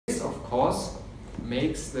course,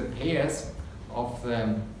 makes the payers of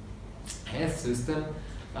the health system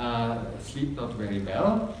sleep not very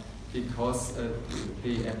well, because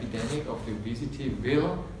the epidemic of the obesity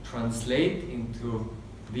will translate into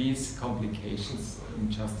these complications in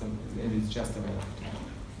it's just a matter of time.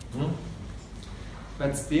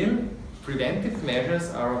 But still, preventive measures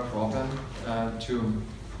are a problem to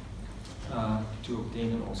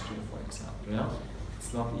obtain in Austria, for example. Yeah?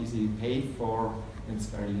 It's not easily paid for, and it's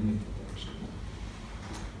very limited actually.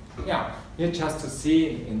 Yeah, here just to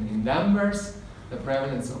see in numbers the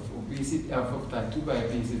prevalence of obesity, of type 2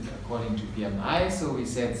 diabetes according to BMI. So we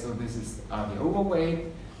said, so this are the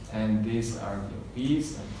overweight, and these are the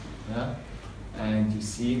obese, and you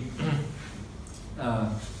see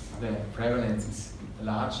the prevalence is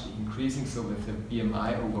largely increasing. So with the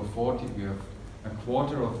BMI over 40, we have a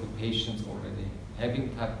quarter of the patients already having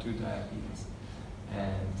type 2 diabetes,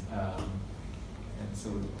 and so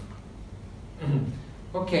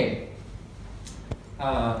okay.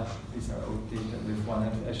 These are old data with one.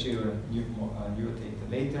 I'll show you newer data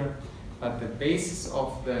later. But the basis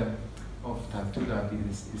of type 2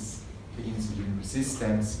 diabetes is the insulin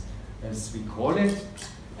resistance, as we call it,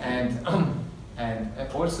 and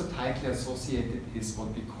also tightly associated is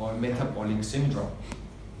what we call metabolic syndrome.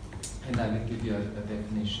 And I will give you a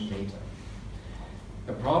definition later.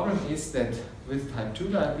 The problem is that with type 2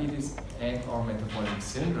 diabetes and/or metabolic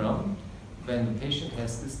syndrome, when the patient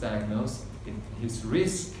has this diagnosis, his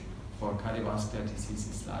risk for cardiovascular disease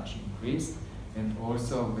is largely increased, and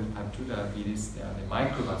also with type 2 diabetes, there are the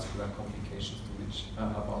microvascular complications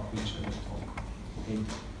about which I will talk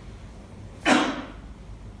later.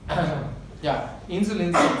 Yeah,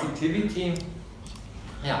 insulin sensitivity.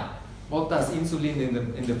 Yeah, what does insulin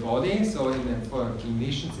in the body? So for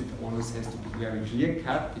clinicians, it always has to be very clear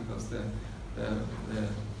cut, because the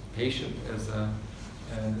patient is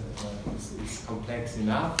complex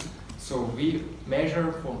enough. So we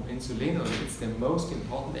measure from insulin, or it's the most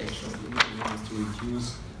important action of insulin is to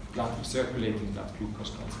reduce circulating blood glucose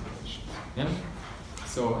concentration. Yeah?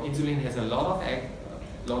 So insulin has a lot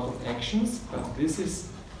of actions, but this is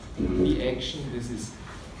the action. This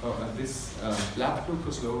blood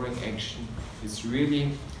glucose lowering action is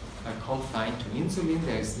really confined to insulin.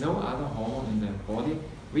 There is no other hormone in the body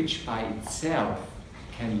which by itself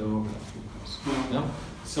can lower blood glucose. Yeah?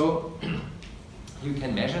 So you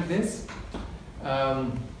can measure this,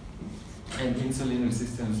 and insulin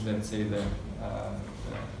resistance, let's say the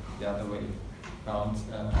other way around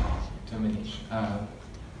definition.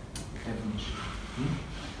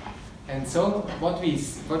 And so what we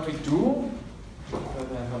do,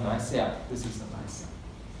 this is a nice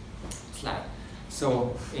slide.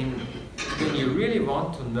 So when you really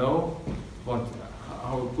want to know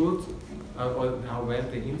how good or how well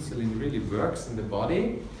the insulin really works in the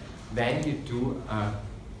body, then you do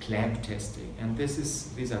clamp testing, and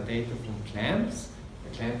these are data from clamps,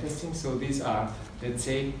 clamp testing. So these are, let's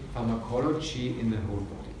say, pharmacology in the whole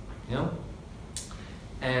body. Yeah?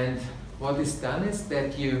 And what is done is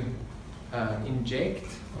that you inject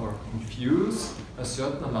or infuse a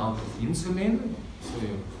certain amount of insulin. So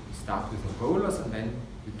you start with a bolus, and then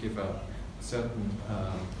you give a certain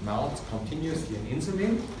amount continuously in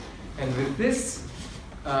insulin, and with this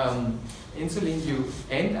insulin, you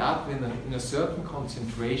end up in a certain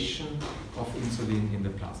concentration of insulin in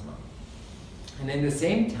the plasma. And at the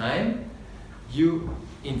same time, you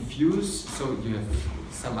infuse, so you have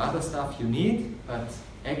some other stuff you need, but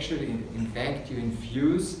actually, in fact, you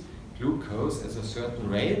infuse glucose at a certain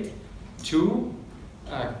rate to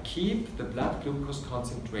keep the blood glucose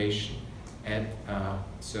concentration at a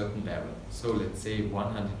certain level. So let's say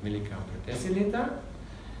 100 milligram per deciliter.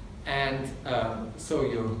 And so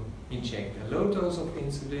you inject a low dose of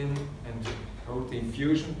insulin and hold the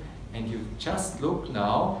infusion, and you just look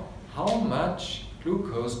now, how much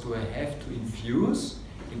glucose do I have to infuse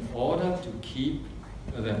in order to keep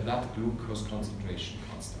the blood glucose concentration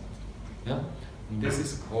constant. Yeah? And this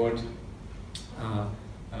is called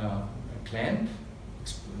clamp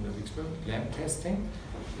testing.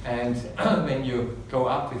 And when you go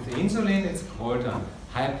up with the insulin, it's called a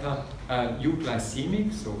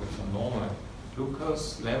hyper-euglycemic, so with a normal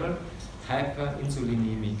glucose level,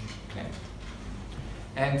 hyperinsulinemic clamp.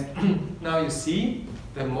 And now you see,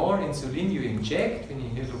 the more insulin you inject, when you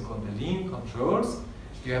here look on the lean controls,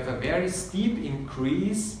 you have a very steep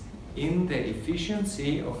increase in the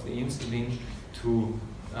efficiency of the insulin to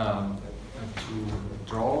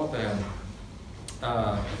draw the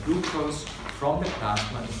glucose from the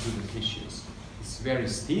plasma into the tissues. It's very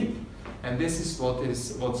steep, and this is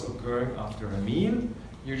what's occurring after a meal.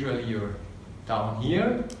 Usually you're down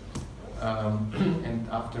here, and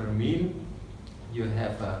after a meal, you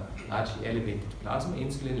have a largely elevated plasma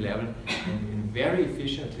insulin level, and very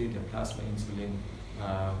efficiently the plasma insulin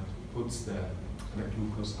puts the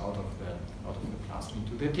glucose out of the plasma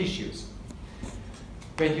into the tissues.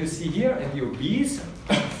 When you see here, and you're obese,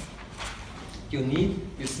 you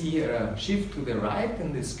see here a shift to the right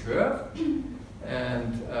in this curve,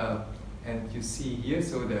 and you see here,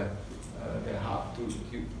 so the half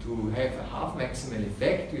to have a half maximal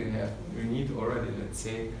effect, you need already, let's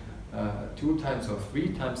say, 2 times or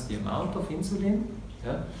 3 times the amount of insulin.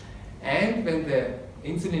 Yeah? And when the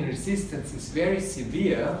insulin resistance is very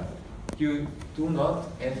severe, you do not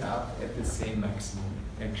end up at the same maximum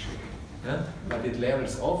actually. Yeah? But it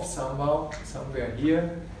levels off somewhere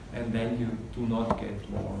here, and then you do not get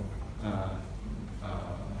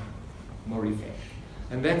more effect.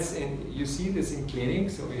 And you see this in clinic,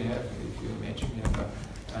 so we have, if you imagine you have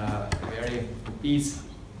a very obese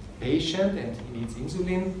patient and he needs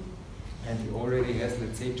insulin, and he already has,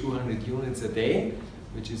 let's say, 200 units a day,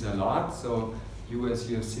 which is a lot. So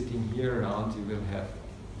as you're sitting here around, you will have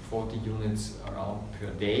 40 units around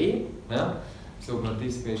per day. Yeah? So for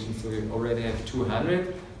this patient, so you already have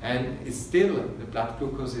 200, and it's still, the blood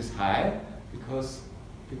glucose is high because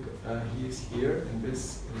he is here in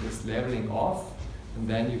this leveling off, and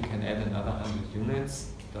then you can add another 100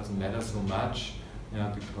 units. It doesn't matter so much,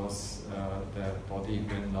 because the body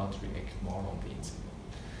will not react more on the insulin.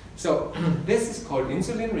 So this is called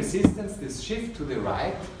insulin resistance, this shift to the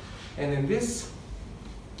right, and in this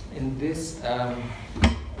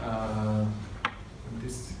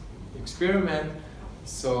experiment,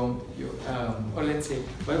 so or let's say,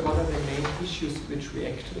 what are the main tissues which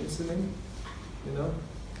react to insulin? You know,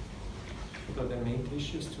 what are the main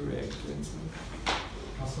tissues to react to insulin?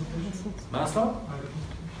 Muscle?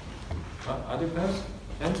 Adipose?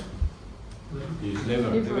 And? Liver.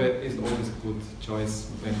 Liver is always a good choice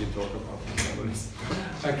when you talk about metabolism.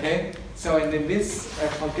 Okay, so and in this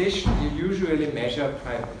condition, you usually measure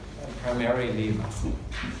primarily muscle.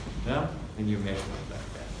 Yeah? When you measure it like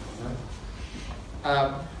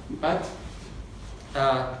that. But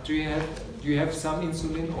do you have some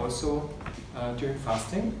insulin also during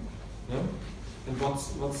fasting? Yeah? And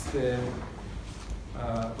what's the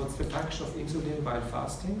function of insulin while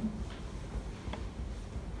fasting?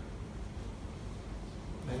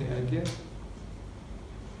 Any idea? To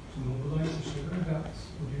normalize the sugar that's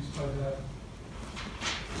produced by the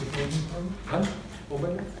glucose hormone. Huh?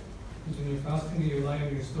 Because when you're fasting, you rely on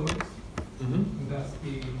your stores, and that's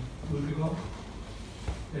the glucagon.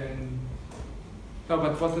 Then. No,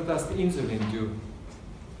 but what does the insulin do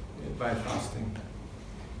by fasting?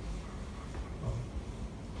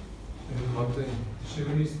 The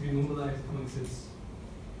sugar needs to be normalized once it's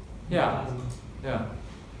plasma. Yeah.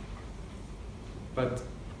 But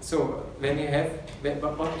so when you have,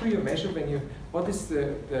 what do you measure when you? What is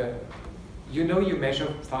the? You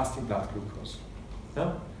measure fasting blood glucose.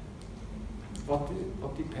 No?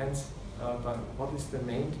 What depends? But what is the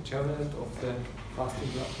main determinant of the fasting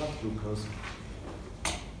blood glucose?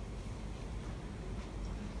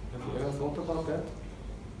 Have you ever thought about that?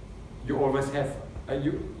 You always have.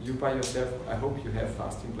 You by yourself, I hope you have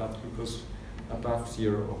fasting blood glucose above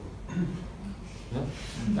 0.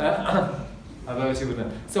 Otherwise you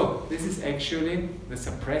wouldn't. So this is actually the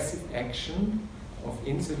suppressive action of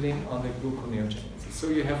insulin on the gluconeogenesis. So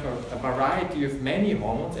you have a variety of many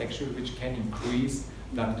hormones actually which can increase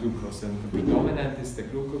blood glucose, and the predominant is the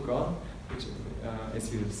glucagon, which,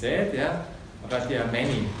 as you have said, yeah. But there are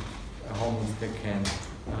many hormones that can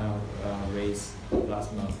raise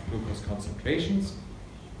plasma glucose concentrations,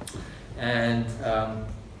 and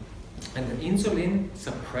the insulin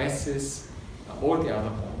suppresses all the other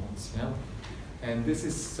hormones. Yeah? And this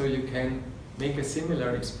is so you can make a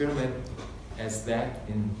similar experiment as that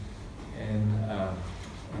in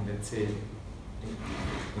let's say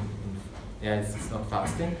it's not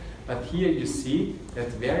fasting, but here you see that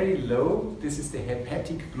very low. This is the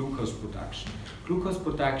hepatic glucose production. Glucose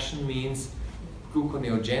production means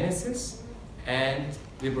gluconeogenesis and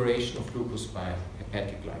liberation of glucose by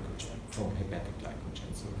hepatic glycogen, from hepatic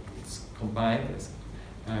glycogen. So it's combined as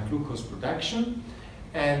glucose production.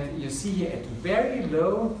 And you see here at very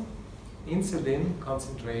low insulin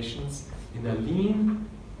concentrations in a lean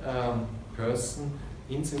person,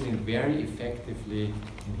 insulin very effectively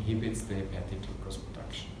inhibits the hepatic glucose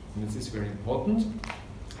production. And this is very important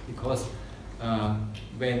because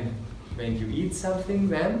when you eat something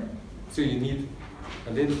then, so you need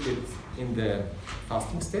a little bit in the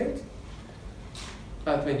fasting state,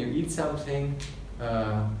 but when you eat something,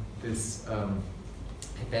 this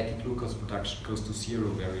hepatic glucose production goes to 0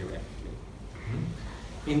 very rapidly.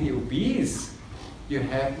 in the obese, you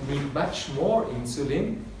need much more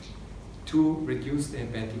insulin to reduce the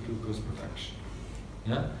hepatic glucose production.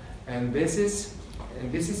 Yeah? And this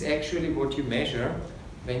is actually what you measure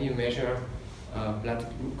when you measure blood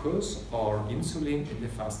glucose or insulin in the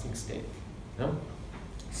fasting state. Yeah?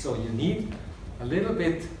 So you need a little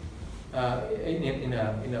bit in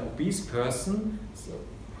an obese person. So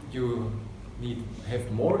you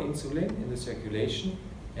have more insulin in the circulation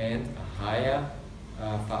and a higher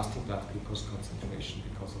fasting blood glucose concentration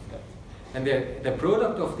because of that. And the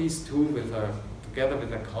product of these two together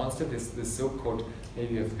with a constant is the so-called,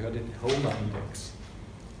 maybe you've heard it, HOMA index.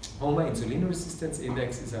 HOMA insulin resistance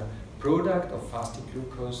index is a product of fasting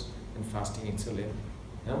glucose and fasting insulin.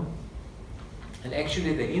 Yeah? And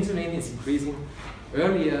actually the insulin is increasing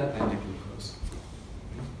earlier than the glucose.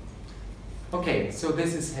 Okay, so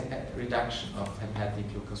this is reduction of hepatic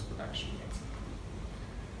glucose production.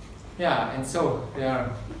 Yeah, and so there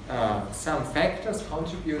are some factors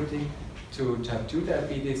contributing to type 2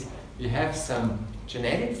 diabetes. We have some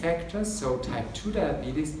genetic factors. So type 2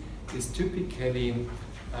 diabetes is typically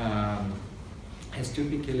has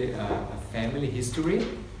typically a family history.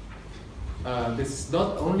 This is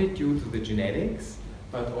not only due to the genetics,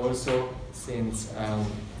 but also since,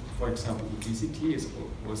 for example, obesity is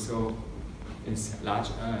also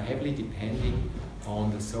heavily depending on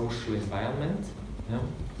the social environment, yeah?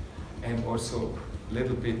 And also a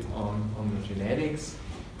little bit on the genetics.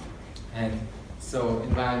 And so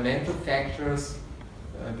environmental factors,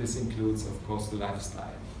 this includes, of course, the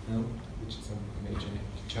lifestyle, you know, which is a major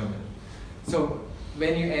determinant. So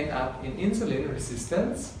when you end up in insulin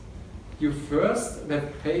resistance, you first, the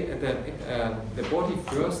body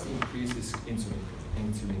first increases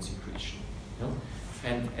insulin secretion. You know?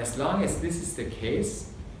 And as long as this is the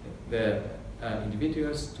case, the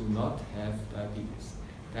individuals do not have diabetes.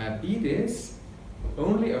 Diabetes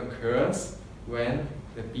only occurs when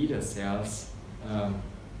the beta cells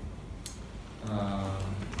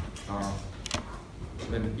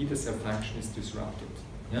when the beta cell function is disrupted.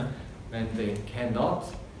 Yeah? When they cannot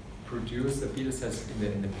produce, the beta cells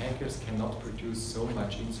in the pancreas cannot produce so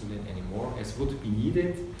much insulin anymore as would be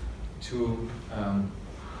needed to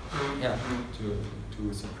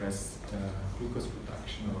suppress glucose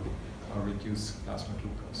production or reduce plasma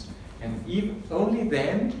glucose. And only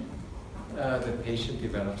then the patient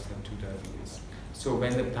develops type 2 diabetes. So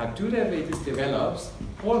when the type 2 diabetes develops,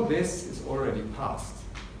 all this is already past.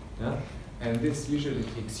 Yeah? And this usually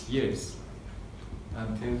takes years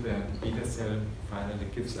until the beta cell finally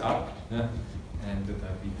gives up, yeah? And the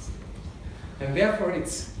diabetes. And therefore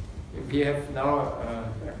we have now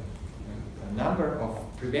a number of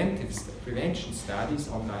prevention studies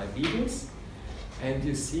on diabetes. And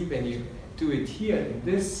you see when you do it here in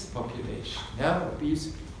this population, yeah,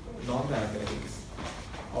 obese non-diabetics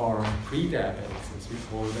or pre-diabetics as we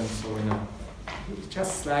call them, so in a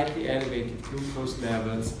just slightly elevated glucose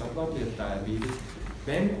levels, but not yet diabetes,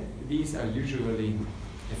 then these are usually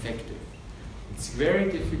effective. It's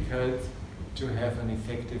very difficult to have an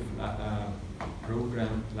effective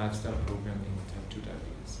lifestyle program in type 2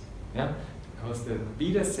 diabetes. Yeah? Because the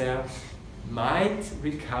beta cell might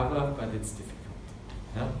recover, but it's difficult.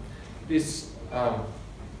 Yeah? This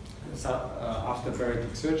after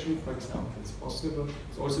bariatric surgery, for example, it's possible.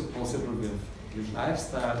 It's also possible with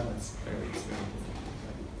lifestyle, but it's very difficult.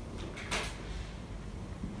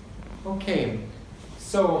 Okay,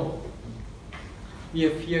 so we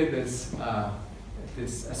have here this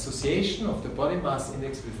association of the body mass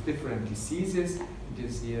index with different diseases. It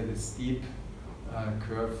is here the steep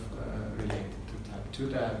curve related to type 2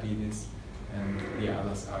 diabetes, and the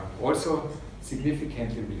others are also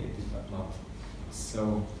significantly related, but not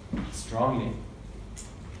so strongly.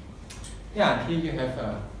 Yeah, and here you have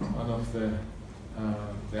one of the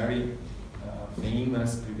very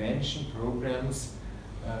famous prevention programs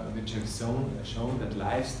which have shown that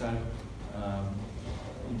lifestyle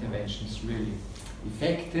intervention is really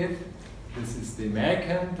effective. This is the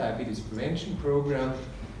American Diabetes Prevention Program,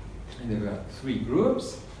 and there were 3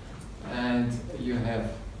 groups, and you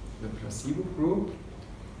have the placebo group,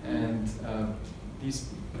 and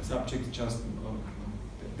these subjects just,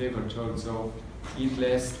 they were told, so eat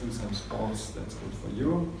less, do some sports, that's good for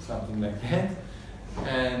you, something like that.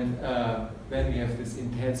 And then we have this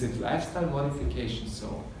intensive lifestyle modification,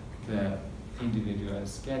 so the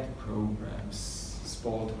individuals get programs,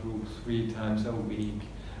 sport groups 3 times a week,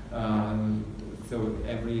 so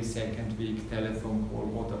every second week telephone call,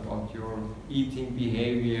 what about your eating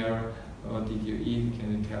behavior, what did you eat,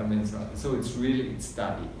 can you tell me, and so on. So it's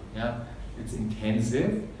studied, yeah? It's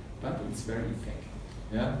intensive, but it's very effective.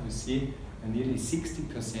 Yeah? You see a nearly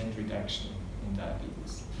 60% reduction in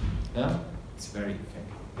diabetes. Yeah? It's very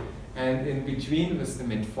effective. And in between was the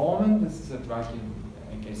metformin. This is a drug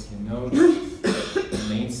I guess you know, the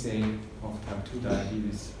mainstay of type 2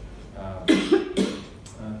 diabetes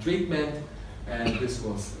treatment, and this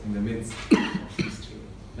was in the midst of this treatment.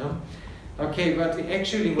 No? Okay, but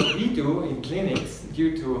what we do in clinics,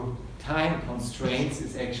 due to time constraints,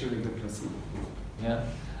 is actually the placebo. Yeah,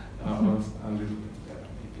 or a little bit better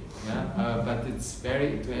maybe. Yeah, but it's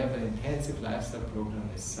to have an intensive lifestyle program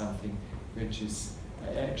is something which is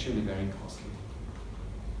actually very costly.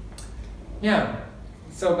 Yeah.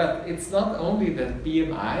 So, but it's not only the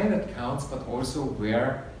BMI that counts, but also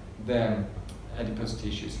where the adipose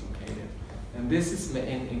tissue is located. And this is,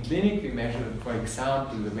 in clinic, we measure, for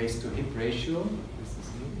example, the waist-to-hip ratio. This is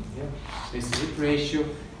here, waist-to-hip ratio.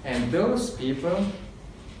 And those people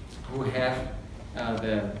who have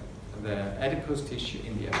the adipose tissue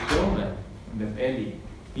in the abdomen, in the belly,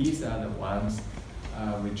 these are the ones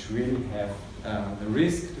which really have the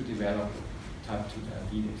risk to develop type 2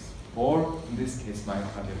 diabetes. Or, in this case,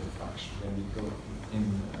 myocardial infarction, when we go to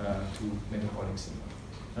metabolic syndrome.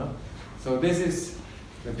 No? So this is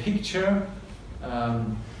the picture.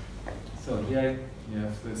 So here you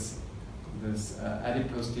have this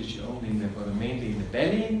adipose tissue only mainly in the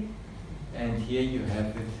belly, and here you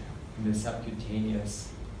have it in the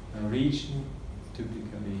subcutaneous region,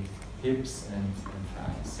 typically hips and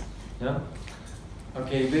thighs. Yeah?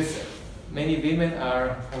 Okay, many women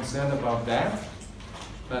are concerned about that.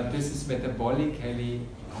 But this is metabolically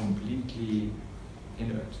completely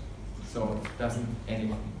inert, so it doesn't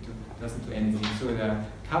do anything. So there are a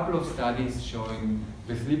couple of studies showing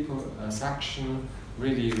with liposuction,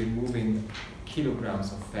 really removing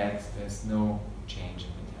kilograms of fat, there's no change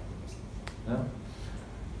in metabolism. Yeah?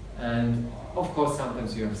 And of course,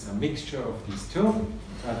 sometimes you have some mixture of these two,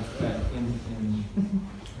 but in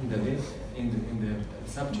the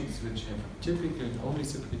subjects which have typically only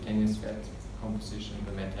subcutaneous fat composition,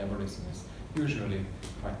 the metabolism is usually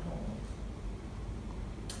quite normal.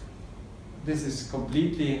 This is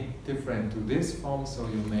completely different to this form, so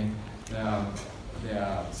there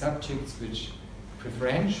are subjects which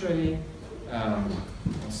preferentially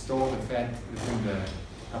store the fat within the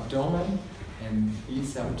abdomen, and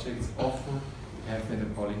these subjects often have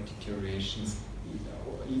metabolic deteriorations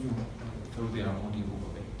even though they are only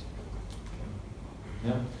overweight. Okay.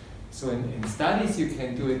 Yeah? So in studies you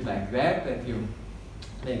can do it like that you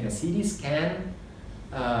make a CT scan,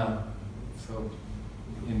 so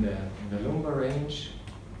in the lumbar range,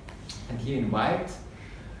 and here in white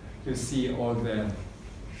you see all the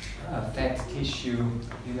fat tissue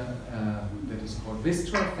that is called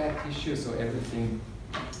visceral fat tissue, so everything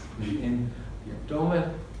within the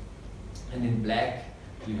abdomen, and in black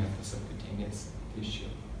you have the subcutaneous tissue.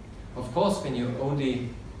 Of course, when you only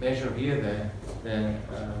measure here the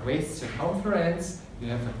waist circumference, you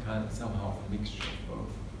have somehow a mixture of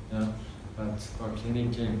both. Yeah? But for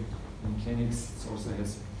in clinics, it also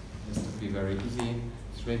has to be very easy,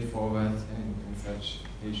 straightforward in such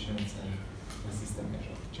patients, and this is the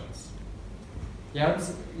measure of choice. Yeah,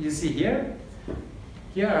 you see here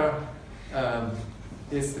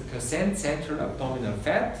is the percent central abdominal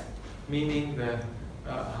fat, meaning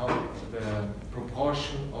how the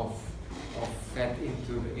proportion of fat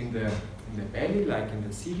in the belly, like in the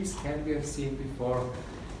CT scan we have seen before.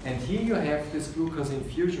 And here you have this glucose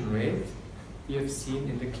infusion rate we have seen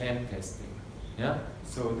in the clamp testing. Yeah?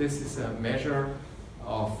 So this is a measure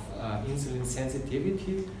of insulin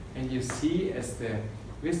sensitivity, and you see as the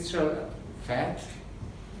visceral fat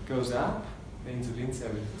goes up, the insulin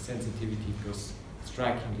sensitivity goes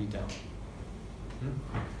strikingly down.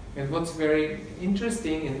 And what's very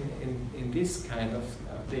interesting in this kind of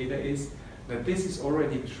data is that this is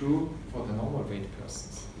already true for the normal weight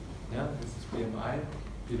persons. Yeah? This is BMI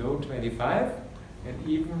below 25, and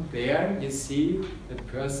even there you see that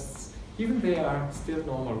persons, even they are still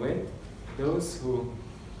normal weight, those who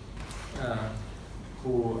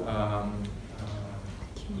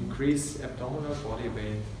increase abdominal body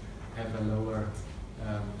weight have a lower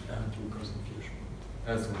glucose infusion,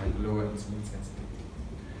 also have lower insulin sensitivity.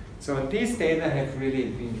 So these data have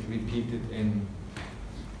really been repeated in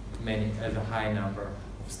a high number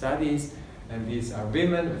of studies, and these are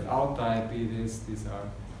women without diabetes, these are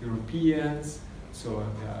Europeans, so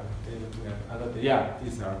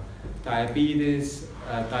these are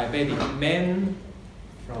diabetic men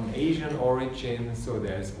from Asian origin, so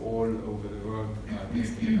there's all over the world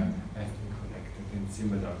these data have been collected in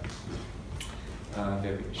similar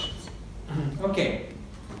variations. Okay,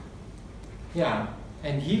 yeah,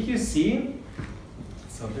 and here you see,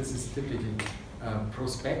 so this is typically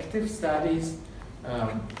prospective studies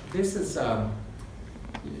this is,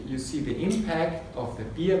 you see the impact of the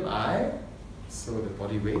BMI, so the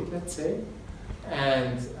body weight, let's say,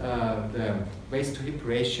 and the waist to hip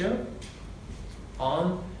ratio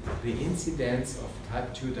on the incidence of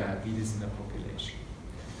type 2 diabetes in the population.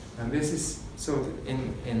 And this is, so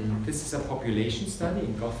this is a population study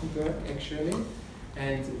in Gothenburg actually,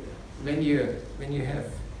 and when you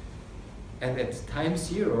have, and at time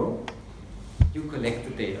 0, you collect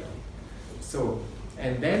the data. So,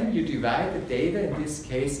 and then you divide the data, in this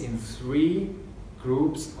case, in 3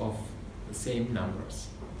 groups of the same numbers.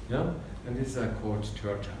 Yeah? And these are called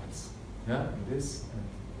tertiles. Yeah? In this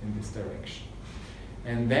direction.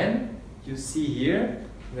 And then you see here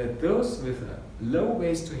that those with a low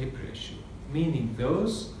waist to hip ratio, meaning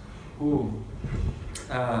those who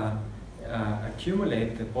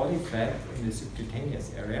accumulate the body fat in the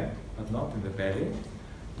subcutaneous area, but not in the belly,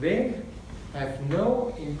 they have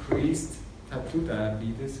no increased type 2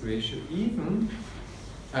 diabetes ratio, even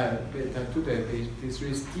type 2 diabetes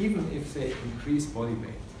risk, even if they increase body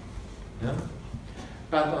weight. Yeah?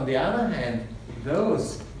 But on the other hand,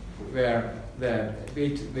 those where the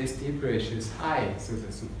waist to hip ratio is high, so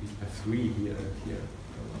there should be a 3 here and here,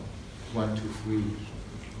 1, 2, 3.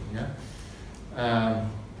 Yeah?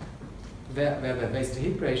 Where the waist to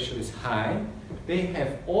hip ratio is high, they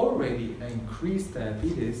have already increased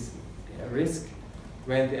diabetes risk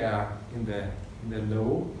when they are in the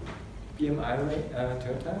low BMI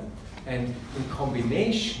tertile, and in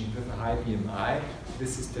combination with a high BMI,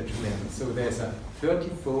 this is detrimental. So there's a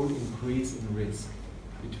 30-fold increase in risk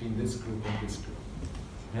between this group and this group.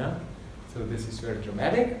 Yeah? So this is very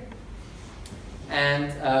dramatic.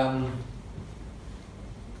 And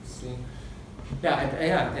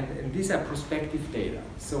and these are prospective data.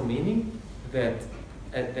 So meaning that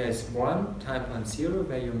there's one time point 0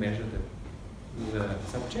 where you measure the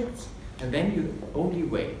subjects, and then you only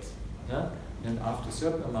wait. Yeah? And after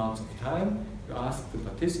certain amounts of time, you ask the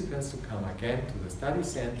participants to come again to the study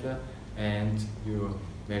center, and you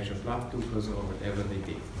measure blood glucose or whatever they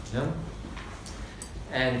did. Yeah?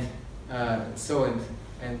 And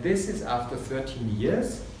and this is after 13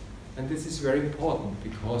 years, and this is very important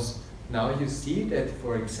because now you see that,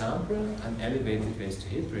 for example, an elevated waist to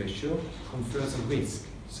hip ratio confers a risk.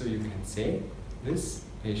 So you can say, this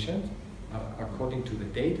patient, according to the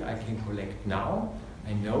data I can collect now,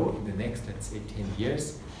 I know in the next, let's say, 10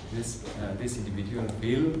 years, this individual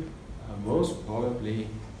will most probably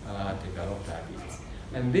develop diabetes.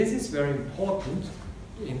 And this is very important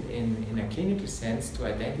in a clinical sense to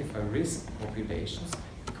identify risk populations,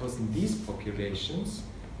 because in these populations,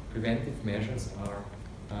 preventive measures are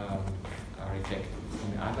effective,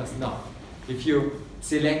 and others not. If you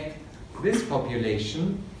select this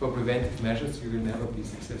population for preventive measures, you will never be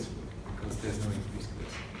successful, because there's no increased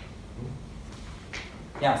risk.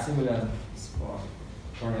 Yeah, similar for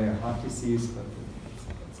coronary heart disease, but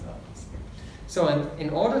it's not. So, in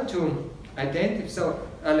order to identify, so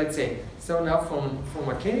let's say, so now from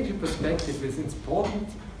a clinical perspective, it's important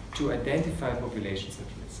to identify populations at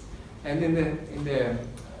risk. And in the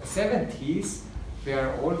 70s,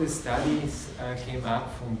 where all the studies came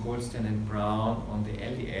up from Goldstein and Brown on the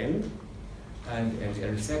LDL, and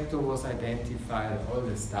LDL receptor was identified, all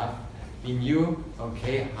the stuff, we knew,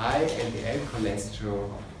 okay, high LDL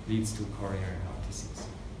cholesterol leads to coronary heart disease.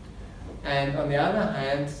 And on the other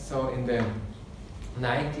hand, so in the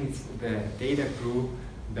 90s, the data grew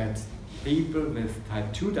that people with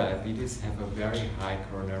type 2 diabetes have a very high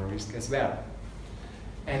coronary risk as well.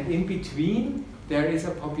 And in between, there is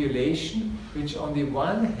a population which on the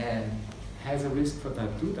one hand has a risk for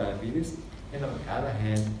type 2 diabetes, and on the other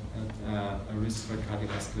hand, a risk for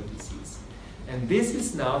cardiovascular disease. And this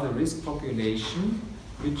is now the risk population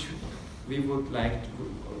which we would like to,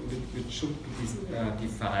 which should be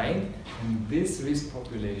defined, and this risk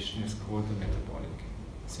population is called the metabolic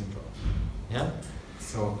syndrome. Yeah?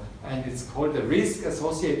 So, and it's called the risk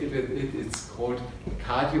associated with it, it's called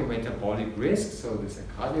cardiometabolic risk, so there's a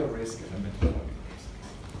cardio risk and a metabolic risk.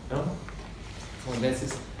 Yeah? So this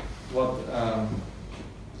is what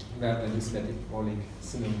where this metabolic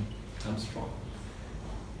syndrome comes from.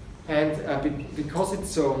 And because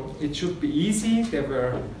it's so, it should be easy, there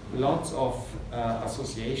were lots of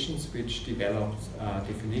associations which developed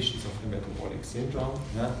definitions of the metabolic syndrome.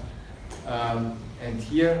 Yeah? And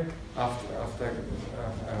here, after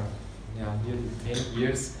nearly 10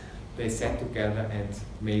 years, they sat together and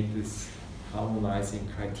made this harmonizing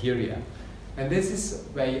criteria. And this is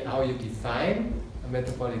how you define a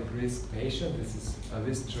metabolic risk patient. This is a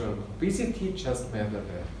visceral obesity, just measure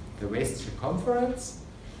the waist circumference,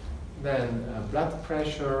 then blood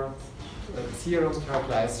pressure, serum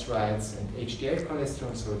triglycerides and HDL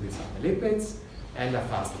cholesterol, so these are the lipids, and a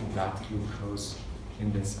fasting blood glucose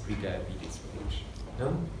in this prediabetes range.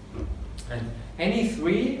 No? And any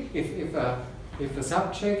three, if a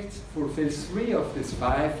subject fulfills 3 of these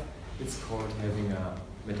 5, it's called having a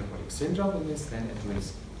metabolic syndrome and is then at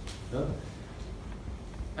risk. No?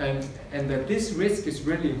 And that this risk is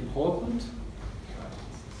really important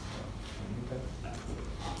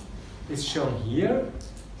is shown here.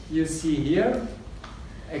 You see here,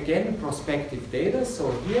 again, prospective data.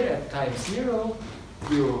 So here at time 0,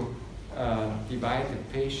 you divide the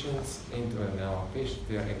patients into, now patients,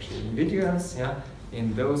 they are actually individuals, yeah,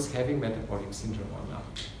 in those having metabolic syndrome or not.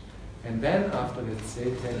 And then after, let's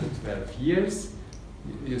say, 10 to 12 years,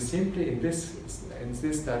 you simply, in this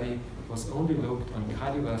study, was only looked on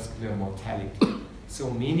cardiovascular mortality. So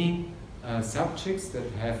meaning subjects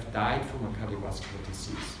that have died from a cardiovascular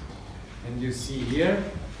disease. And you see here,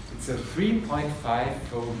 it's a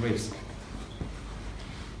 3.5-fold risk.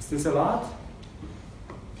 Is this a lot?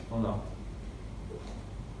 Or no?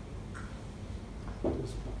 I'm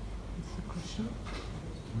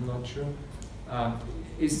not sure.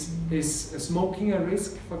 Is smoking a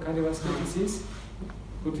risk for cardiovascular disease?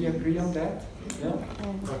 Could we agree on that? Yeah?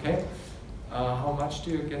 Okay. How much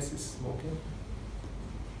do you guess is smoking?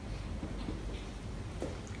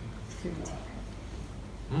 30.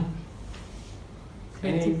 Hmm?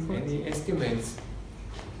 30, 40. Any estimates?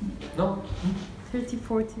 No? 30,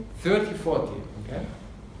 40. 30, 40, okay.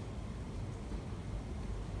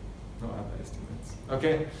 No other estimates.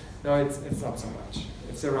 Okay, no, it's not so much.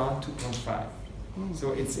 It's around 2.5.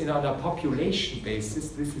 So it's on a population basis,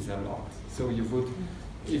 this is a lot. So you would,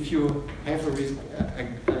 if you have a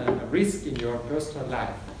risk in your personal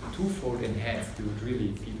life, twofold enhanced, you would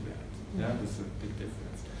really feel that. Yeah, this is a big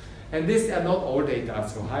difference. And these are not all data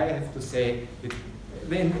so high, I have to say.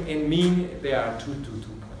 Then in mean, they are 2 to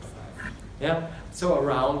 2.5. Yeah, so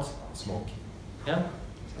around smoking. Yeah,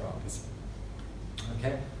 so around this.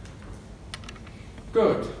 Okay.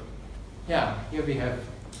 Good. Yeah, here we have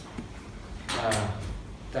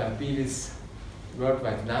diabetes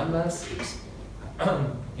worldwide numbers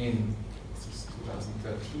in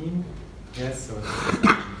 2013. Yes, so it's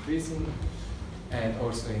increasing, and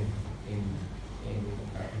also in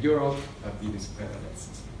Europe, diabetes prevalence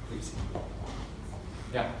is increasing.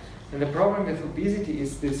 Yeah, and the problem with obesity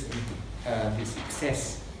is this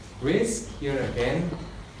excess risk. Here again,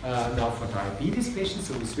 now for diabetes patients,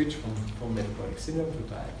 so we switch from metabolic syndrome to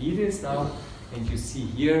diabetes now, and you see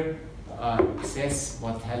here excess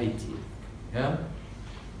mortality. Yeah,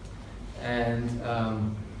 and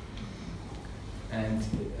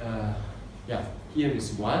yeah, here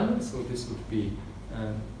is 1, so this would be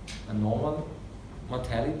a normal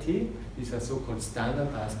mortality. These are so-called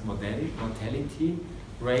standardized mortality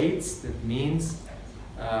rates. That means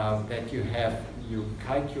that you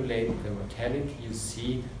calculate the mortality you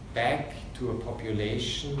see back to a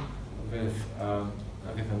population to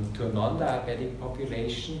a non-diabetic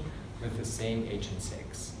population with the same age and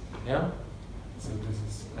sex. Yeah. So this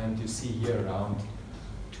is, and you see here around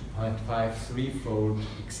 2.5, 3-fold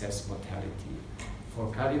excess mortality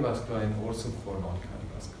for cardiovascular and also for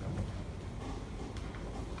non-cardiovascular mortality.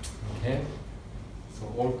 Okay. So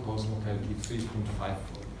all-cause mortality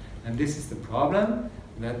 3.5-fold. And this is the problem,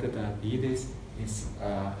 that the diabetes is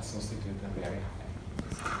associated with a very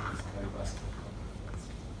high cardiovascular components.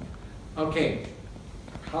 Okay,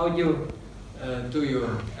 how do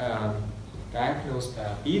you diagnose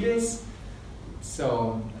diabetes?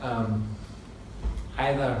 So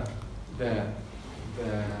either the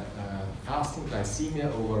fasting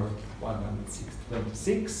glycemia over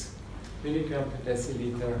 126 milligram per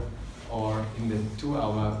deciliter, or in the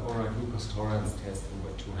 2-hour oral glucose tolerance test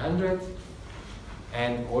over 200.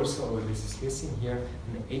 And also, this is missing here,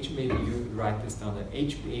 maybe you write this down, an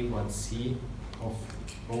HbA1c of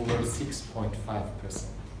over 6.5%.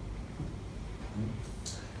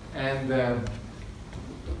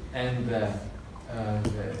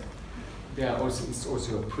 There is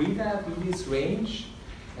also a pre-diabetes range,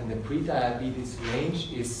 and the pre-diabetes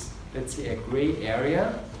range is, let's say, a gray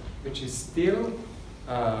area, which is still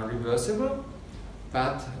reversible,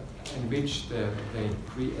 but in which the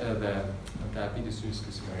diabetes risk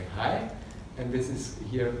is very high, and this is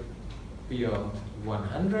here beyond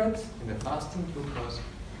 100 in the fasting glucose,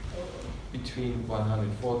 between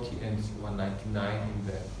 140 and 199 in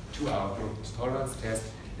the 2-hour glucose tolerance test,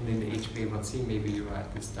 and in the HbA1c, maybe you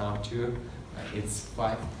write this down too, it's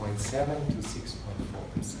 5.7 to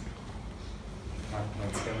 6.4%.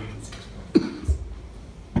 5.7 to 6.4%.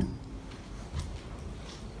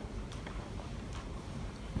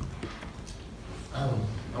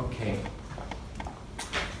 Okay.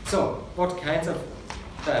 what kinds of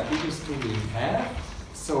diabetes do we have?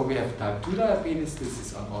 So we have type 2 diabetes. This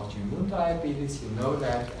is an autoimmune diabetes. You know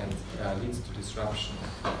that, and leads to disruption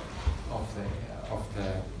of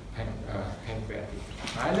the pancreatic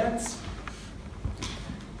islets.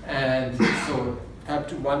 And so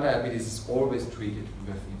type 1 diabetes is always treated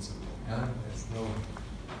with insulin. Yeah? There's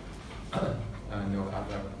no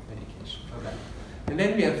other medication for that. And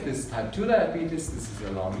then we have this type 2 diabetes. This is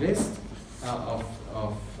a long list of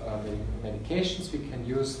medications we can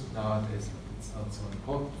use nowadays. It's not so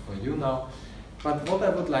important for you now. But what I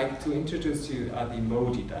would like to introduce to you are the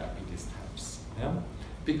MODY diabetes types. Yeah?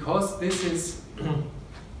 Because these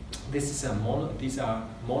are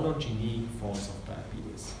monogenic forms of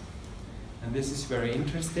diabetes. And this is very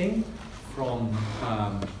interesting from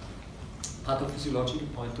pathophysiological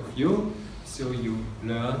point of view. So you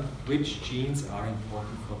learn which genes are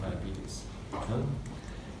important for diabetes.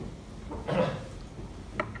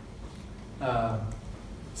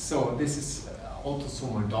 So this is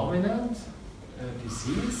autosomal dominant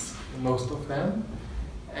disease, most of them,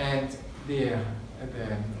 and they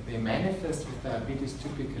manifest with diabetes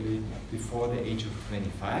typically before the age of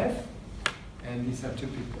 25, and these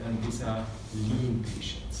are lean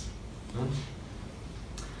patients.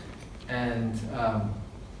 And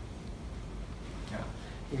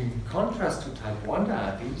in contrast to type 1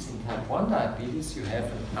 diabetes, in type 1 diabetes you have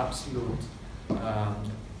an absolute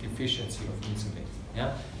deficiency of insulin.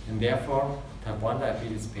 Yeah? And therefore, type 1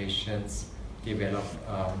 diabetes patients develop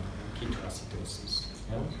ketoacidosis.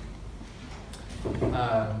 Yeah?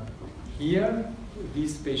 Here,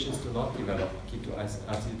 these patients do not develop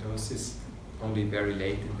ketoacidosis only very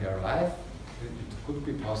late in their life. It could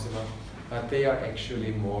be possible, but they are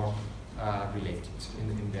actually more related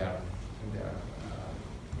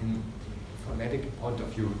from a medical point of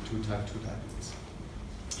view to type 2 diabetes.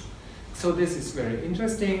 So this is very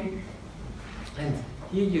interesting. And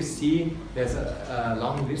here you see there's a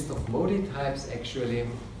long list of MODY types actually.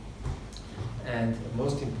 And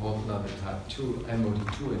most important are the type 2,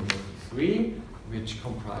 MOD2 and MOD3, which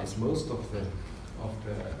comprise most of the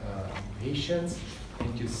patients.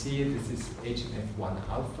 And you see this is HNF1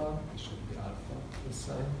 alpha. It should be alpha this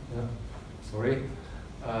side. Yeah. Sorry.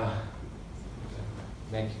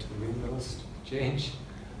 Mac to Windows change.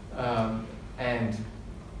 And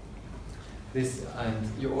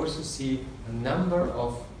you also see a number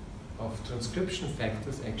of transcription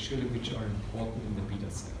factors actually which are important in the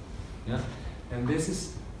beta cell. Yeah? And this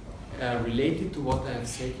is related to what I have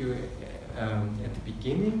said you at the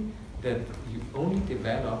beginning, that you only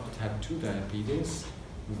develop type 2 diabetes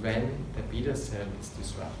when the beta cell is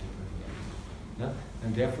disrupted again. Yeah?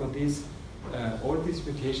 And therefore all these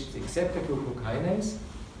mutations except the glucokinase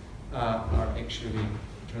are actually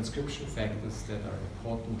transcription factors that are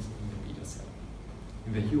important in the beta cell,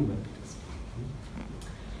 in the human beta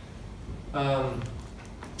cell.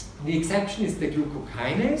 The exception is the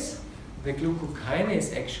glucokinase. The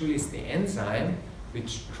glucokinase actually is the enzyme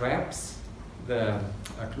which traps the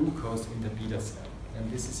glucose in the beta cell. And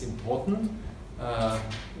this is important to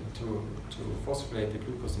phosphorylate the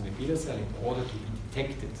glucose in the beta cell in order to be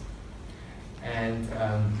detected. And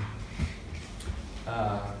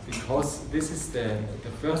because this is the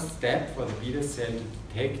first step for the beta cell to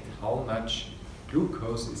detect how much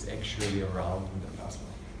glucose is actually around in the plasma.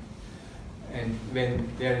 And when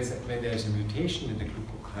there is a mutation in the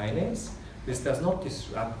glucokinase, this does not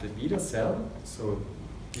disrupt the beta cell, so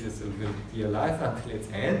beta cell will be alive until its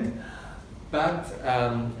end, but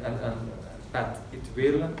it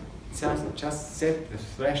will just set the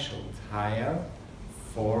threshold higher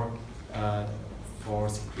for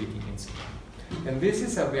secreting insulin. And this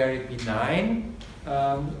is a very benign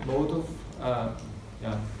mode of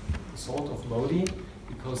sort of MODY,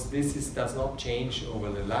 because this does not change over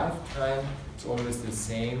the lifetime. It's always the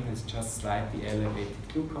same. It's just slightly elevated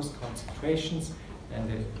glucose concentrations,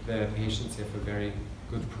 and the patients have a very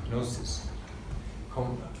good prognosis.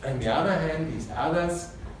 On the other hand, these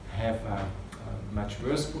others have a much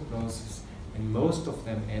worse prognosis, and most of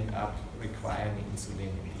them end up requiring insulin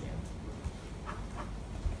in the end.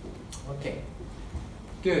 Okay,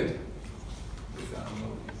 good.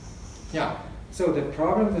 Yeah. So the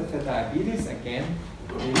problem with the diabetes again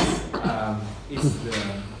is the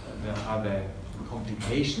other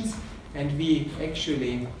complications, and we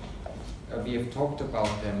actually we have talked about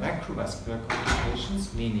the macrovascular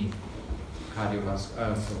complications, meaning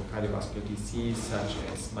cardiovascular disease such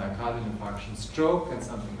as myocardial infarction, stroke, and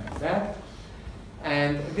something like that.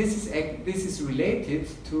 And this is related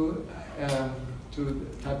to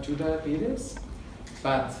type 2 diabetes,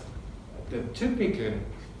 but the typical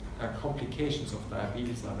complications of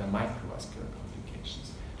diabetes are the microvascular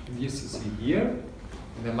complications. And you see here,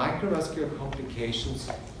 in the microvascular complications,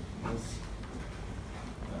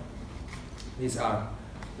 these are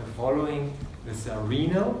the following. This is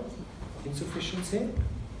renal insufficiency.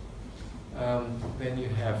 Then you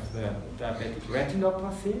have the diabetic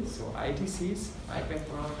retinopathy, so eye disease, eye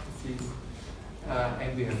background disease.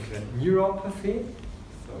 And we have the neuropathy,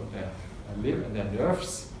 so the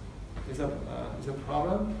nerves is a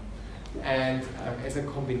problem. And as a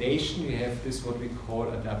combination, we have this what we call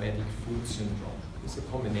a diabetic food syndrome. It's a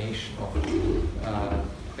combination of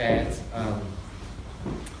bad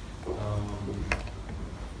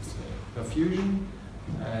perfusion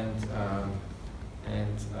and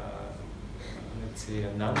let's say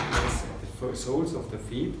a numbness at the soles of the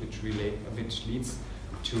feet, which leads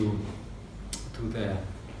to the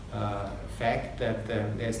fact that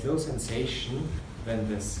there's no sensation when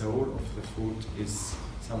the sole of the foot is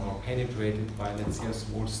somehow penetrated by, let's say, a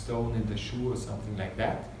small stone in the shoe or something like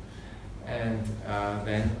that. And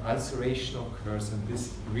then ulceration occurs, and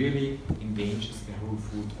this really endangers the whole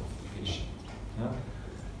foot of the patient. Yeah?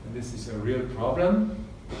 And this is a real problem,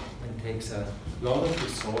 and takes a lot of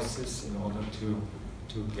resources in order to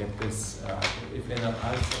get this, if an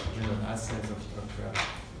ulcer occur,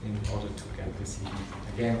 in order to get this healed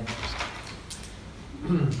again.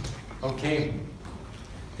 Okay.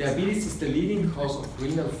 Diabetes is the leading cause of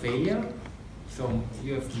renal failure. So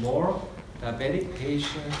you have more diabetic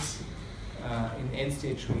patients in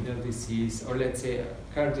end-stage renal disease, or let's say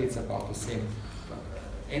currently it's about the same.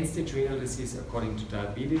 End-stage renal disease according to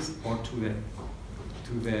diabetes, or to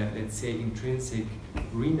the let's say intrinsic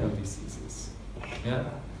renal diseases. Yeah,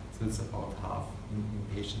 so it's about half in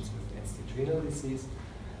patients with end-stage renal disease.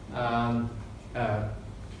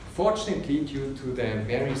 Fortunately, due to the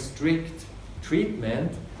very strict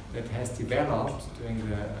treatment that has developed during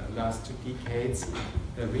the last 2 decades,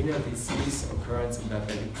 the renal disease occurrence in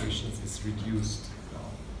diabetic patients is reduced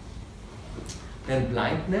now. Then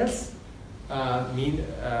blindness,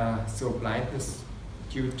 so blindness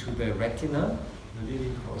due to the retina, the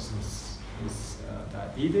leading cause is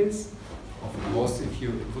diabetes. Of course, if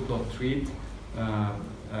you would not treat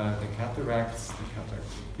the cataracts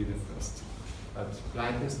would be the first. But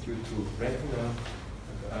blindness due to retina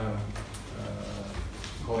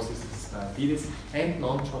causes diabetes and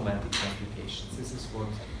non-traumatic complications. This is what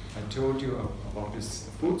I told you about this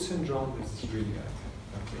food syndrome. This is really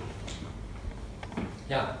okay.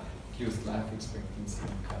 Yeah, reduced life expectancy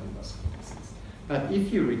and cardiovascular disease. But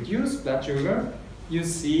if you reduce blood sugar, you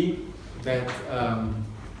see that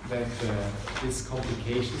these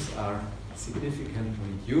complications are significantly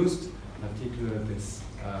reduced, particularly this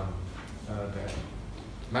the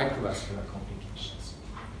microvascular complications.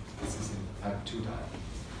 This is in type 2 diabetes.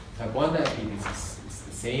 Type 1 diabetes is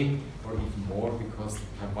the same or even more, because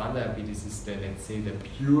type 1 diabetes is the, let's say, the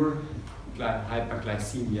pure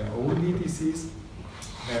hyperglycemia only disease,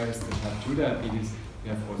 whereas the type 2 diabetes, we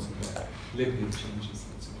have also the lipid changes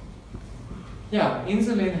and so on. Yeah,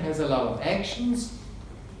 insulin has a lot of actions.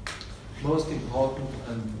 Most important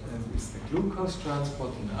is the glucose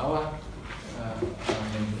transport in our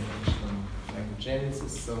glycogenesis,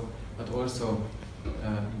 so, but also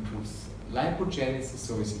improves lipogenesis.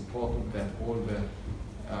 So it's important that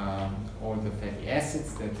all the fatty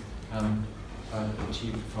acids that come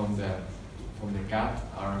achieved from the gut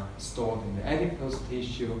are stored in the adipose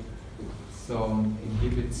tissue. So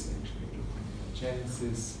inhibits actually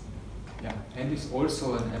gluconeogenesis. Yeah, and it's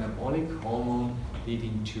also an anabolic hormone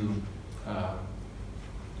leading to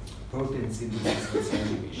protein synthesis and cell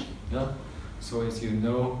division. Yeah? So as you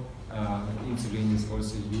know, insulin is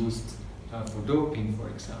also used for doping, for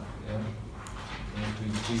example, yeah? To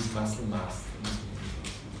increase muscle mass.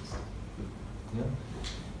 Yeah?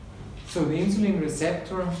 So the insulin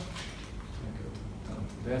receptor,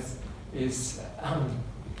 this is a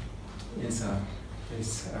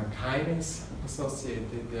kinase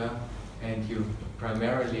associated, yeah? And you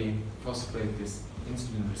primarily phosphorate this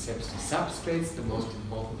insulin receptor substrates. The most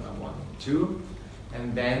important are 1 and 2,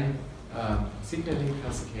 and then signaling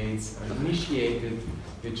cascades are initiated,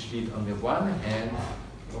 which lead on the one hand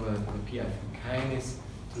over the PI3 kinase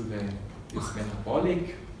to this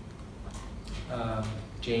metabolic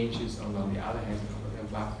changes, and on the other hand over the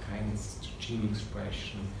WAP kinase to gene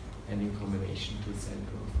expression, and in combination to cell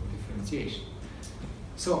growth or differentiation.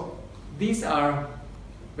 So these are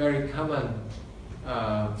very common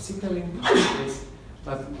signaling pathways,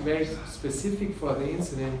 but very specific for the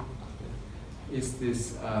insulin is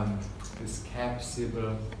this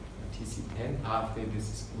CAP-CBL TC10 pathway,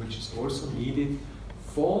 which is also needed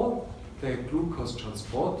for the glucose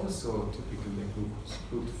transporter, so typically the glucose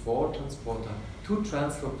GLUT4 transporter, to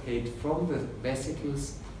translocate from the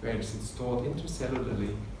vesicles where it's stored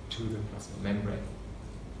intracellularly to the plasma membrane.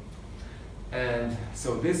 And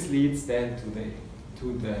so this leads then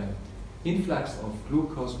to the influx of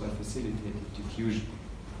glucose by facilitated diffusion.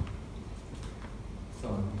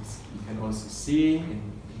 So this you can also see in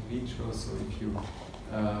vitro. So if you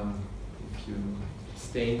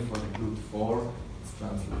stain for the GLUT4, it's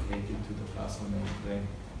translocated to the plasma membrane,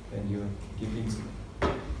 then you give insulin.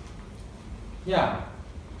 Yeah.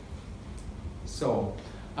 So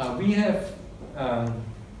we've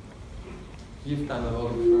done a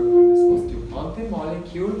lot of work on this osteopontin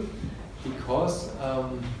molecule because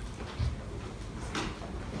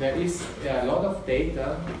there is a lot of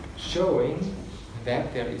data showing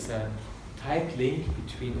that there is a tight link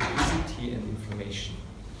between obesity and inflammation.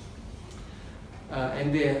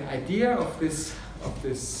 And the idea of this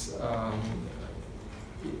is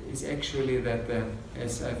actually that,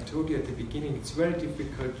 as I've told you at the beginning, it's very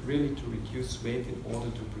difficult really to reduce weight in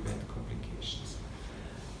order to prevent complications.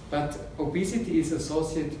 But obesity is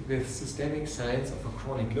associated with systemic signs of a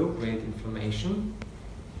chronic low-grade inflammation,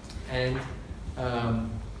 and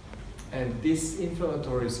this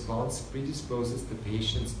inflammatory response predisposes the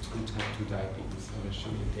patients to type 2 diabetes. I will show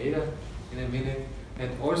you data in a minute,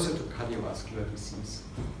 and also to cardiovascular disease.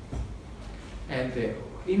 And the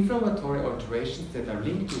inflammatory alterations that are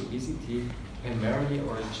linked to obesity primarily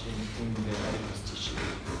origin in the adipose tissue.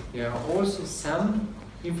 There are also some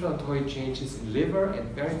inflammatory changes in liver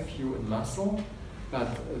and very few in muscle, but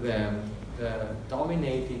the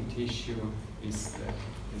dominating tissue is the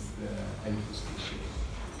adipose tissue.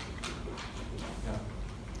 Yeah,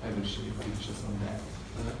 I will show you pictures on that.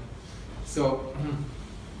 So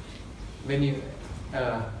when you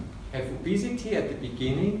have obesity at the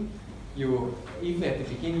beginning, you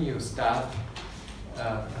start,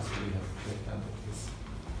 as we have done this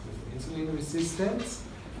with insulin resistance,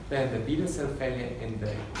 then the beta cell failure and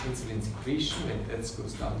the insulin secretion, and that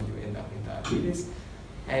goes down, you end up in diabetes.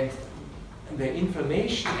 And the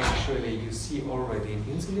inflammation actually you see already in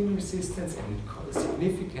insulin resistance, and it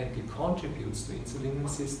significantly contributes to insulin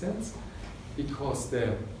resistance because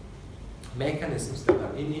the mechanisms that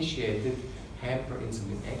are initiated hamper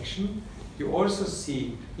insulin action. You also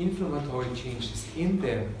see inflammatory changes in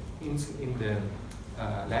the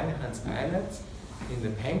Langerhans islets, in the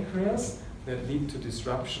pancreas, that lead to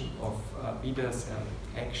disruption of beta cell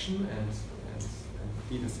action, and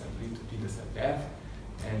beta cell lead to beta cell death,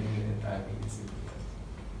 and diabetes.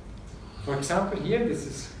 For example, here, this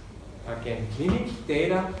is again clinic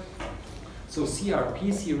data. So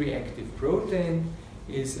CRP, C-reactive protein,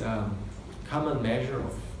 is a common measure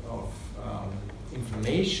of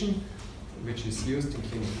inflammation, which is used in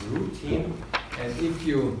clinical routine. And if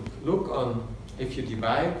you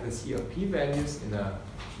divide the CRP values in a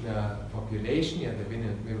population, in the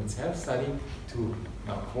women's health study, to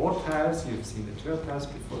quartiles, you've seen the tertiles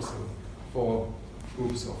before, so 4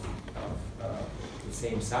 groups of the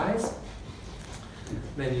same size.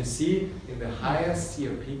 Then you see in the highest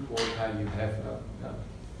CRP quartile, you have a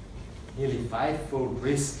nearly 5-fold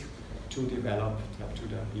risk to develop type 2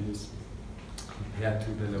 diabetes compared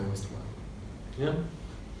to the lowest one. Yeah?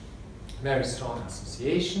 Very strong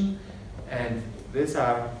association, and these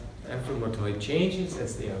are inflammatory changes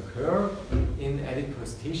as they occur in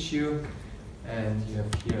adipose tissue, and you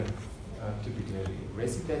have here typically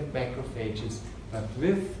resident macrophages, but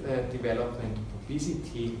with development of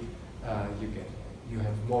obesity, you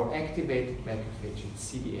have more activated macrophages,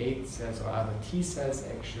 CD8 cells or other T cells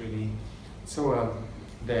actually. So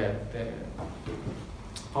the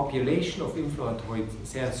population of inflammatory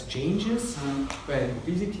cells changes when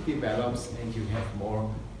obesity develops, and you have more,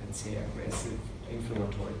 let's say, aggressive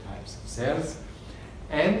inflammatory types of cells.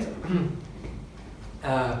 And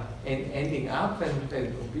ending up, and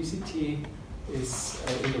obesity is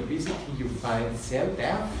in obesity you find cell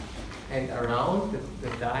death, and around the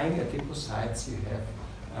dying adipocytes you have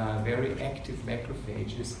very active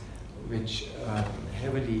macrophages which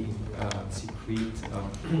heavily secrete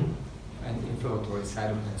and inflammatory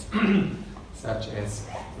cytokines such as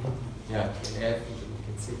TNF,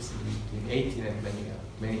 interleukin 6, interleukin 18, and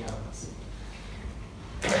many others.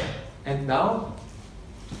 And now,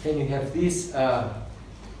 when you have these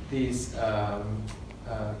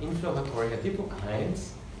inflammatory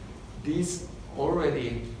adipokines, these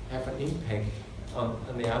already have an impact on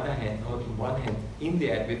the other hand, on one hand,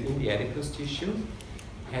 within the adipose tissue,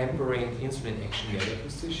 hampering insulin action in the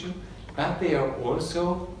adipose tissue, but they are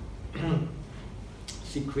also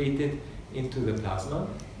secreted into the plasma,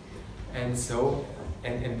 and so,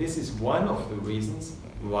 and this is one of the reasons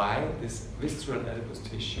why this visceral adipose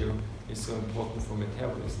tissue is so important for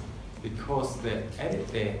metabolism, because the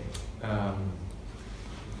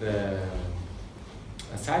the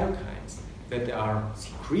cytokines that are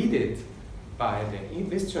secreted by the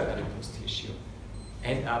visceral adipose tissue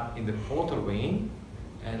end up in the portal vein,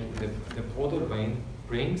 and the portal vein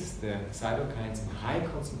brings the cytokines in high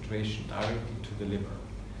concentration directly to the liver.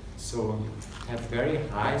 So you have very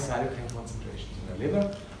high cytokine concentrations in the liver.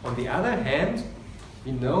 On the other hand,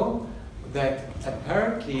 we know that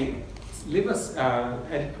apparently liver's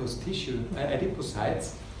adipose tissue,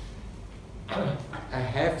 adipocytes,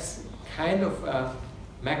 have kind of a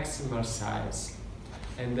maximal size.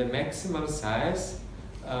 And the maximal size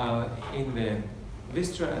in the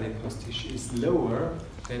visceral adipose tissue is lower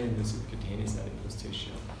than in the subcutaneous adipose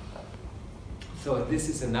tissue. So this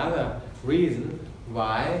is another reason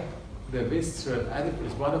why the visceral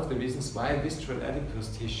adipose, one of the reasons why visceral adipose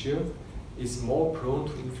tissue is more prone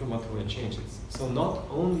to inflammatory changes. So not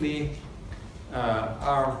only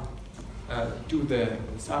do the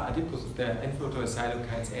inflammatory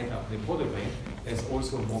cytokines end up in the portal vein, there's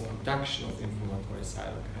also more production of inflammatory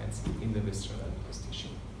cytokines in the visceral adipose tissue.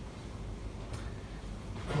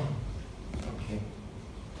 Okay.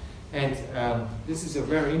 And this is a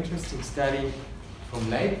very interesting study from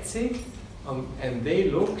Leipzig, and they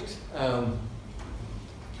looked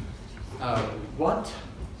what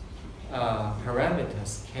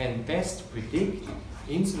parameters can best predict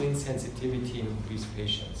insulin sensitivity in obese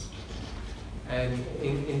patients. And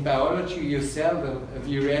in biology, you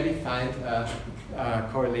rarely find a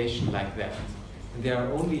correlation like that. And there are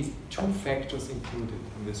only 2 factors included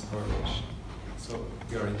in this correlation. So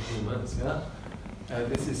you're in humans, yeah?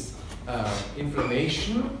 This is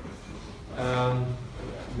inflammation,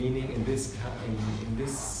 meaning in this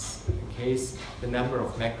case the number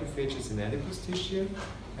of macrophages in adipose tissue,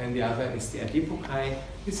 and the other is the adipokine.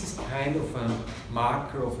 This is kind of a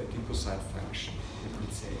marker of adipocyte function, you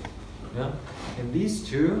could say. Yeah? And these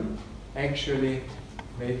 2 actually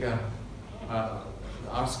make a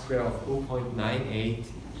R-square of 0.98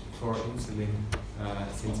 for insulin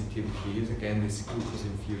sensitivity. Here's again this glucose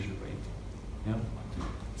infusion rate. Yeah?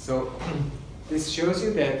 So this shows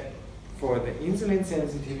you that for the insulin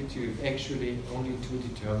sensitivity, you have actually only 2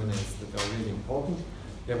 determinants that are really important.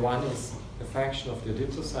 The one is the function of the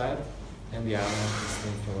adipocyte, and the other is the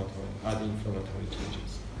inflammatory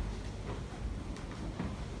changes.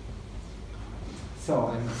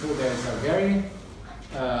 So there's a very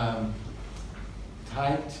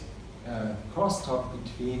tight crosstalk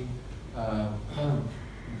between the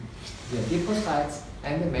adipocytes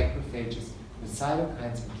and the macrophages, the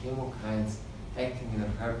cytokines and chemokines acting in a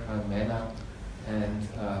paracrine manner, and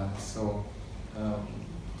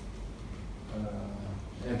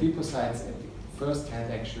adipocytes at first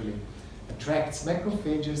hand actually attracts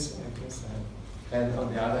macrophages, and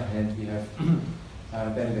on the other hand we have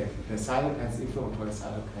then the cytokines, inflammatory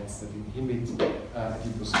cytokines that inhibit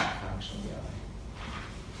adipocyte function.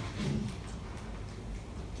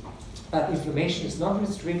 But inflammation is not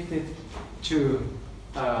restricted to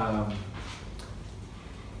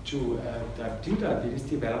type 2 diabetes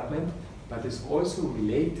development, but is also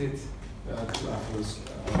related to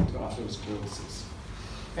atherosclerosis.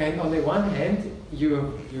 And on the one hand,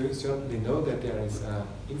 you certainly know that there is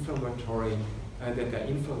inflammatory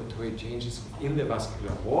changes in the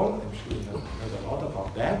vascular wall. I'm sure you have heard a lot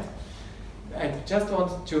about that. I just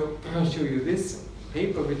wanted to show you this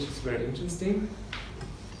paper, which is very interesting,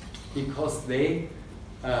 because they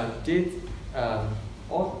did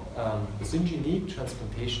syngeneic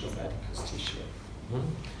transplantation of adipose tissue.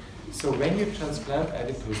 So when you transplant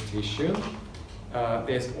adipose tissue,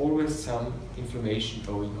 there's always some inflammation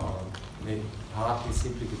going on. Partly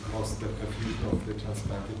simply because the perfusion of the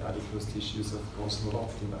transplanted adipose tissue is of course not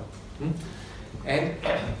optimal. And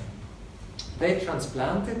they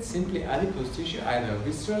transplanted simply adipose tissue, either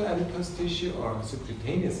visceral adipose tissue or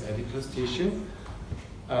subcutaneous adipose tissue,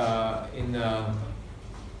 in a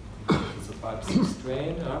biopsy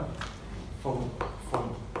strain from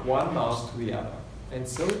one mouse to the other. And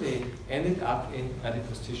so they ended up in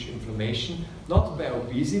adipose tissue inflammation, not by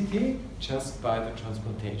obesity, just by the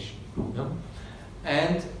transplantation.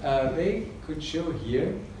 And they could show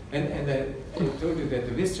here, and I told you that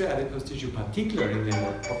the visceral adipose tissue, particularly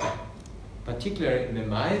in the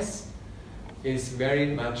mice, is very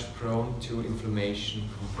much prone to inflammation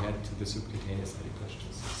compared to the subcutaneous adipose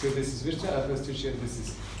tissue. So this is visceral adipose tissue, and this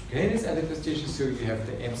is subcutaneous adipose tissue. So you have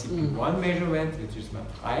the MCP1 measurement, which is much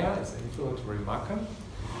higher as an inflammatory marker.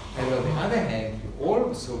 And on the other hand, you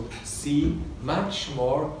also see much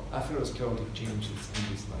more atherosclerotic changes in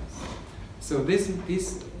these mice. So this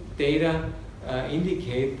data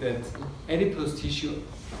indicate that adipose tissue,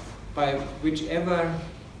 by whichever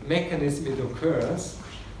mechanism it occurs,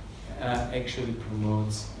 actually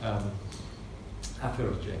promotes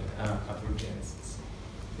atherogenesis.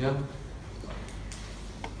 Yeah?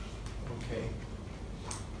 Okay.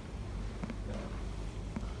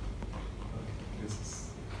 This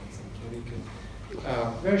is some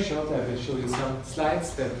very short, I will show you some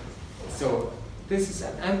slides that, so this is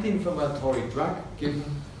an anti-inflammatory drug given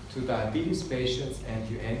to diabetes patients and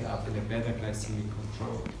you end up in a better glycemic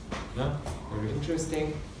control. Yeah? Very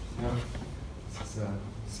interesting. Yeah? This is a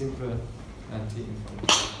simple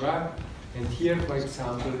anti-inflammatory drug. And here, for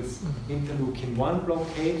example, is interleukin-1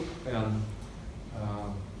 blockade.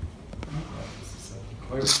 This is a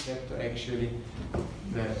decoy receptor actually.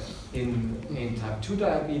 In type 2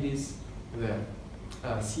 diabetes, the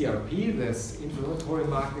CRP, this inflammatory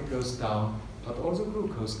marker, goes down, but also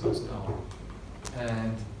glucose goes down.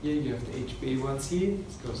 And here you have the HbA1c,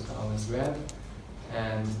 this goes down as well.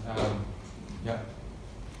 And yeah,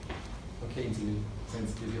 okay, insulin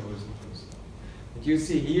sensitivity also goes down. And you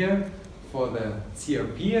see here for the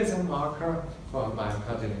CRP as a marker for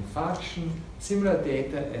myocardial infarction, similar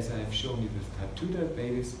data as I have shown you with type 2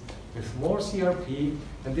 diabetes, with more CRP,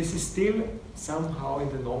 and this is still somehow in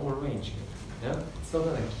the normal range here. Yeah? It's not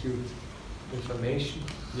an acute inflammation.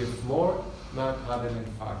 You have more myocardial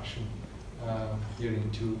infarction here in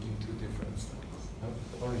two different studies.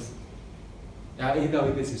 No? Or is it?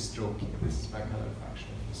 No, this is stroke here. This is myocardial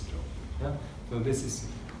infarction and stroke. Yeah? So this is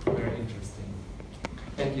very interesting.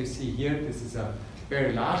 And you see here, this is a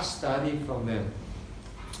very large study from the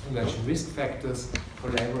emerging risk factors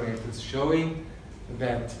collaborators showing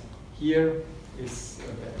that here is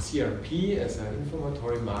CRP as an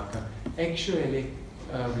inflammatory marker actually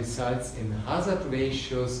results in hazard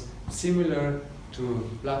ratios similar to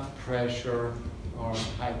blood pressure or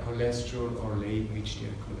high cholesterol or low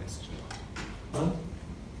HDL cholesterol.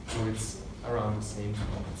 So it's around the same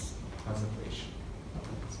as hazard ratio.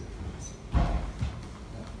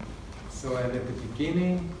 So at the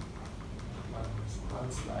beginning,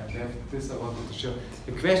 one slide left, this I wanted to show.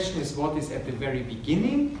 The question is what is at the very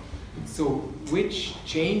beginning? So which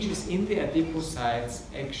changes in the adipocytes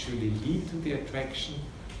actually lead to the attraction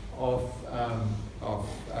of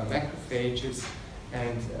macrophages,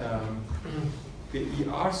 and the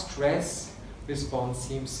ER stress response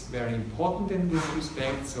seems very important in this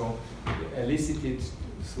respect, so elicited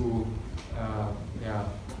through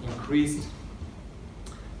increased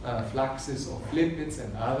fluxes of lipids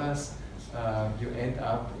and others, you end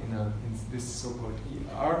up in this so-called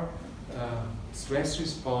ER stress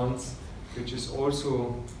response, which is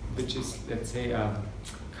let's say a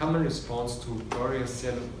common response to various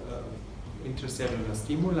intracellular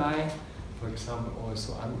stimuli. For example,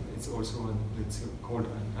 it's also it's called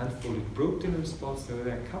an unfolded protein response. There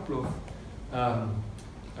are a couple of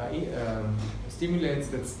stimulants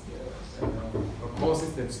or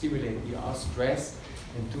causes that stimulate ER stress.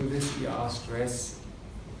 And to this ER stress,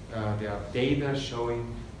 there are data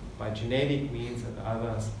showing by genetic means and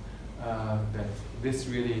others that this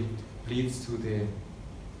really leads to the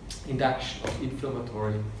induction of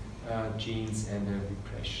inflammatory genes and the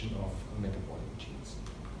repression of metabolic genes.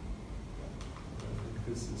 I think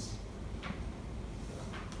this is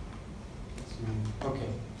okay.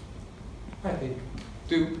 I think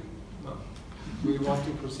do you want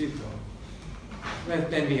to proceed now? Well,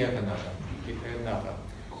 then we have another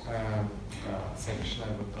section.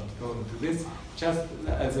 I would not go into this. Just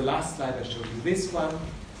as a last slide, I showed you this one.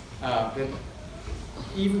 That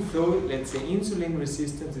even though, let's say, insulin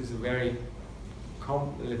resistance is a very,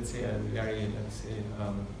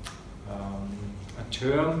 a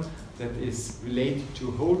term that is related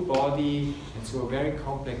to whole body and so a very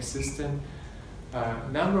complex system. A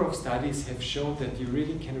number of studies have shown that you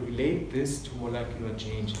really can relate this to molecular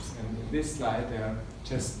changes. And in this slide, there are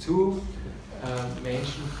just two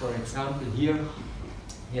mentioned. For example, here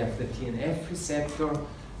you have the TNF receptor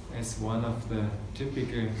as one of the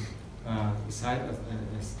typical as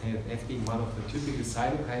TNF being one of the typical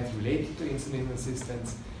cytokines related to insulin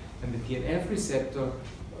resistance. And the TNF receptor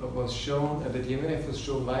was shown, the TNF was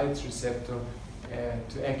shown by its receptor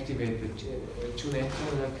to activate the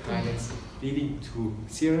 2-nitrogenol kinase, leading to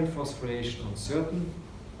serine phosphorylation on certain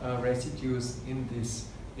residues in this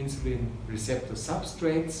insulin receptor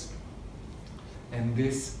substrates, and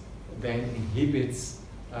this then inhibits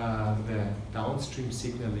the downstream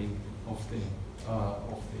signaling of the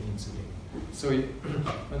insulin. So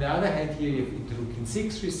on the other hand, here you have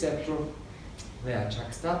interleukin-6 receptor, the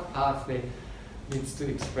JAK-STAT pathway leads to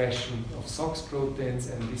expression of SOX proteins,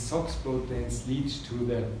 and these SOX proteins lead to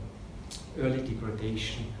the early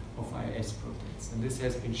degradation of IRS proteins. And this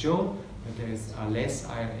has been shown that there are less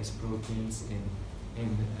IRS proteins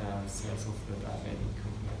in cells of the diabetic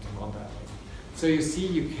community. non-dilated. So you see,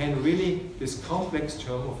 you can really, this complex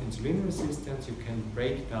term of insulin resistance, you can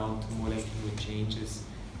break down to molecular changes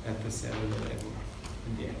at the cellular level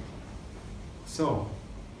in the end. So,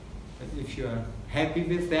 if you are happy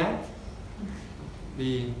with that,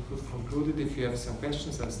 we could conclude it. If you have some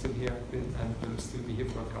questions, I'm still here and will still be here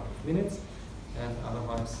for a couple of minutes. And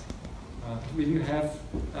otherwise, will you have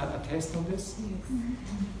a test on this? Yes.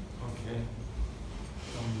 Okay.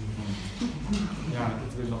 Yeah,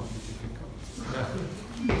 it will not be difficult. Yeah.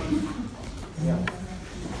 Yeah.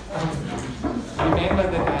 Remember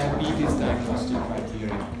that